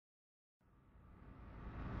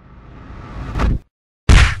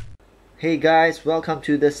Hey guys, welcome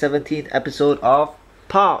to the 17th episode of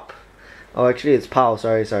Pop. Oh, actually it's Pow,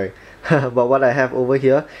 sorry. But what I have over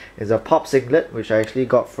here is a Pop singlet, which I actually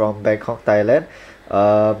got from Bangkok, Thailand.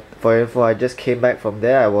 For info, I just came back from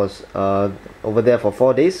there. I was over there for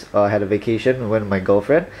 4 days. I had a vacation with my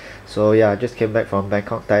girlfriend. So yeah, I just came back from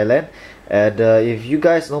Bangkok, Thailand. And if you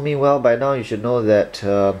guys know me well by now, you should know that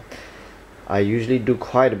I usually do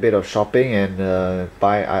quite a bit of shopping and I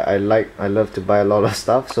love to buy a lot of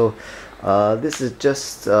stuff. So this is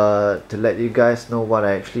just to let you guys know what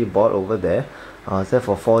I actually bought over there. I was there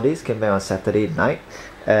for 4 days, came back on Saturday night,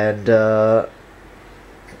 and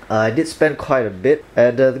I did spend quite a bit.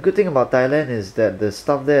 And the good thing about Thailand is that the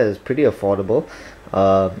stuff there is pretty affordable.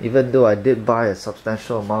 Even though I did buy a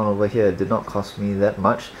substantial amount over here, it did not cost me that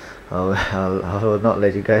much. I will not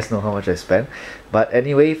let you guys know how much I spent. But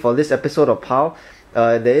anyway, for this episode of POW,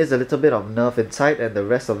 there is a little bit of nerf inside, and the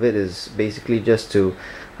rest of it is basically just to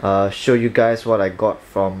show you guys what I got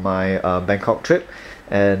from my Bangkok trip.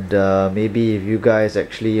 And maybe if you guys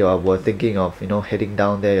actually were thinking of heading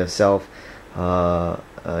down there yourself,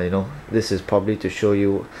 this is probably to show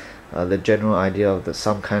you the general idea of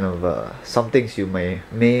some things you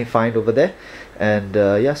may find over there. And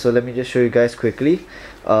yeah, so let me just show you guys quickly.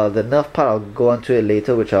 The nerf part I'll go on to it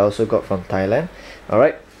later, which I also got from Thailand.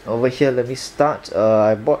 Alright, over here let me start.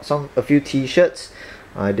 I bought a few t-shirts.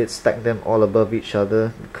 I did stack them all above each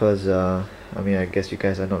other because I guess you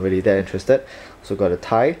guys are not really that interested. Also got a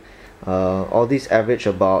tie. All these average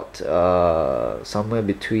about somewhere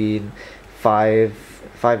between 5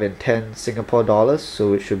 and 10 Singapore dollars,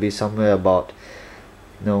 so it should be somewhere about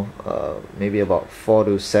maybe about 4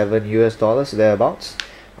 to 7 US dollars thereabouts.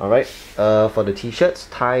 Alright, for the t-shirts,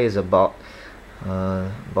 tie is about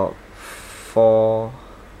 3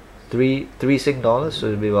 Sing dollars, so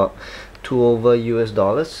it'll be about 2 over US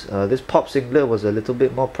dollars. This Pop singlet was a little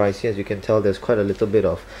bit more pricey. As you can tell, there's quite a little bit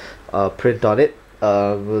of print on it.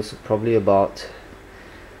 It was probably about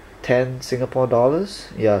 10 Singapore dollars.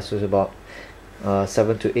 Yeah, so it's about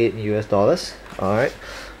 7 to 8 US dollars. Alright,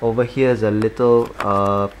 over here is a little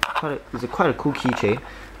quite a cool keychain.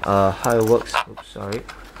 How it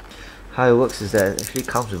works, is that it actually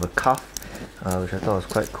comes with a cuff, which I thought was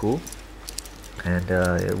quite cool, and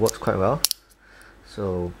it works quite well.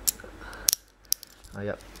 So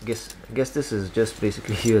yeah, I guess this is just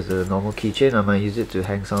basically used as a normal keychain. I might use it to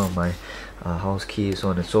hang some of my house keys, so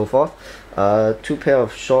on and so forth. 2 pair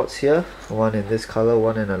of shorts here, one in this color,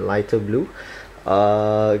 one in a lighter blue.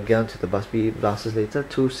 Get onto the Buzz Bee blasters later.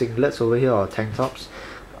 2 singlets over here, or tank tops.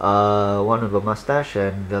 One with a mustache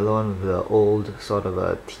and the other one with the old sort of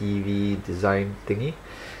a TV design thingy.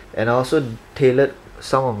 And I also tailored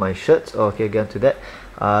some of my shirts. Okay, get onto that.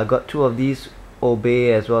 I got 2 of these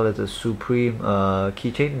Obey as well as a Supreme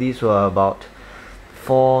keychain. These were about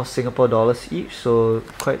 4 Singapore dollars each, so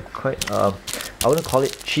quite I wouldn't call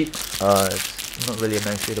it cheap. It's not really a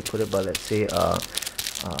nice way to put it, but let's say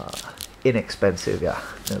inexpensive. Yeah,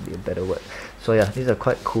 that'll be a better word. So yeah, these are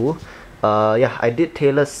quite cool. Yeah, I did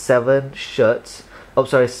tailor 6 shirts,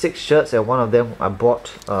 and one of them I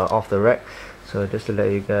bought off the rack. So just to let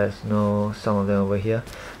you guys know some of them over here.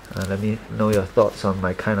 Let me know your thoughts on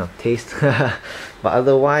my kind of taste. But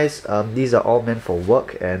otherwise, these are all meant for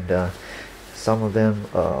work, and some of them,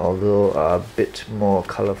 although are a bit more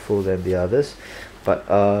colorful than the others, but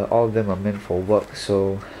all of them are meant for work,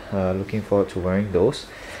 so looking forward to wearing those.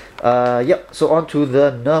 Yep, so on to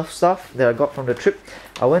the nerf stuff that I got from the trip.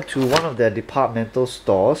 I went to one of their departmental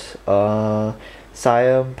stores,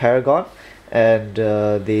 Siam Paragon, and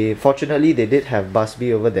fortunately they did have Buzz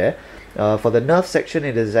Bee over there. For the nerf section,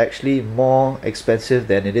 it is actually more expensive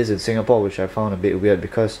than it is in Singapore, which I found a bit weird,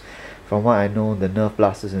 because from what I know, the nerf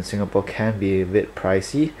blasters in Singapore can be a bit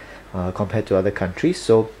pricey compared to other countries.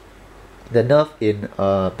 So the nerf in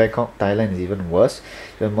Bangkok, Thailand is even worse,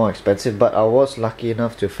 even more expensive. But I was lucky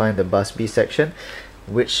enough to find the Buzz Bee section,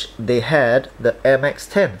 which they had the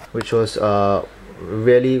MX10, which was I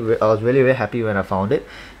was really happy when I found it.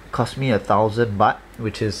 It cost me 1,000 baht,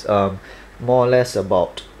 which is more or less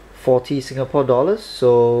about 40 Singapore dollars.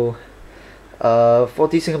 So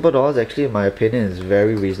 40 Singapore dollars actually, in my opinion, is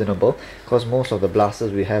very reasonable, because most of the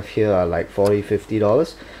blasters we have here are like 40-50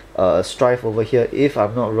 dollars. Strife over here, if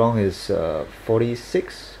I'm not wrong, is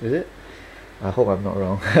 46, is it? I hope I'm not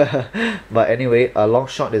wrong. But anyway, a long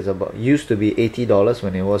shot is used to be $80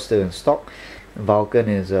 when it was still in stock. Vulcan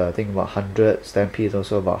is I think about 100. Stampede is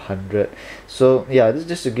also about 100. So yeah, this is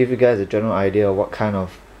just to give you guys a general idea of what kind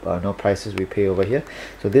of prices we pay over here.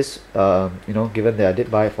 So this given that I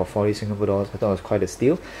did buy it for 40 Singapore dollars, I thought it was quite a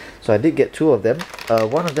steal. So I did get 2 of them.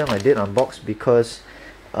 One of them I did unbox because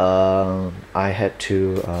I had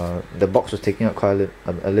to, the box was taking up quite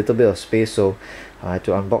a little bit of space, so I had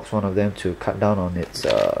to unbox one of them to cut down on its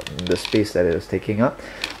the space that it was taking up.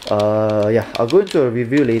 Yeah, I'll go into a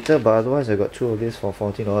review later, but otherwise I got 2 of these for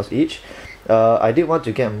 $14 each. I did want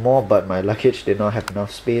to get more, but my luggage did not have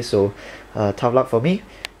enough space, so tough luck for me.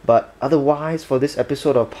 But otherwise, for this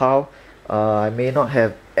episode of POW, I may not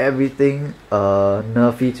have everything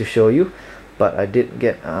nerfy to show you, but I did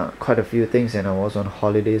get quite a few things, and I was on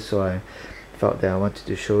holiday, so I felt that I wanted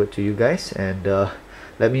to show it to you guys. And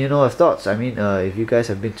let me know your thoughts. I mean, if you guys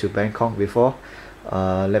have been to Bangkok before,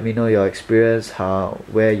 let me know your experience,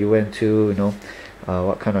 where you went to, you know,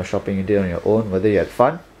 what kind of shopping you did on your own, whether you had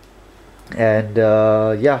fun. And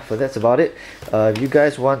yeah, so that's about it. If you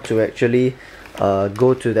guys want to actually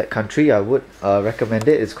go to that country, I would recommend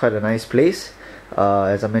it. It's quite a nice place.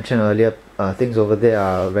 As I mentioned earlier, things over there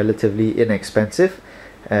are relatively inexpensive,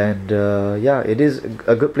 and yeah, it is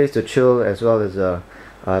a good place to chill, as well as a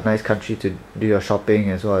nice country to do your shopping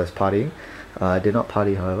as well as partying. I did not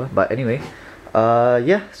party, however, but anyway,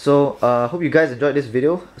 yeah, so hope you guys enjoyed this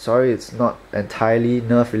video. Sorry it's not entirely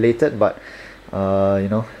nerf related, but you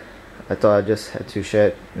know, I thought I just had to share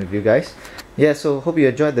it with you guys. Yeah, so hope you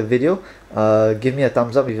enjoyed the video. Give me a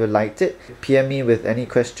thumbs up if you liked it. PM me with any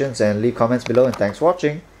questions and leave comments below, and thanks for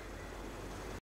watching.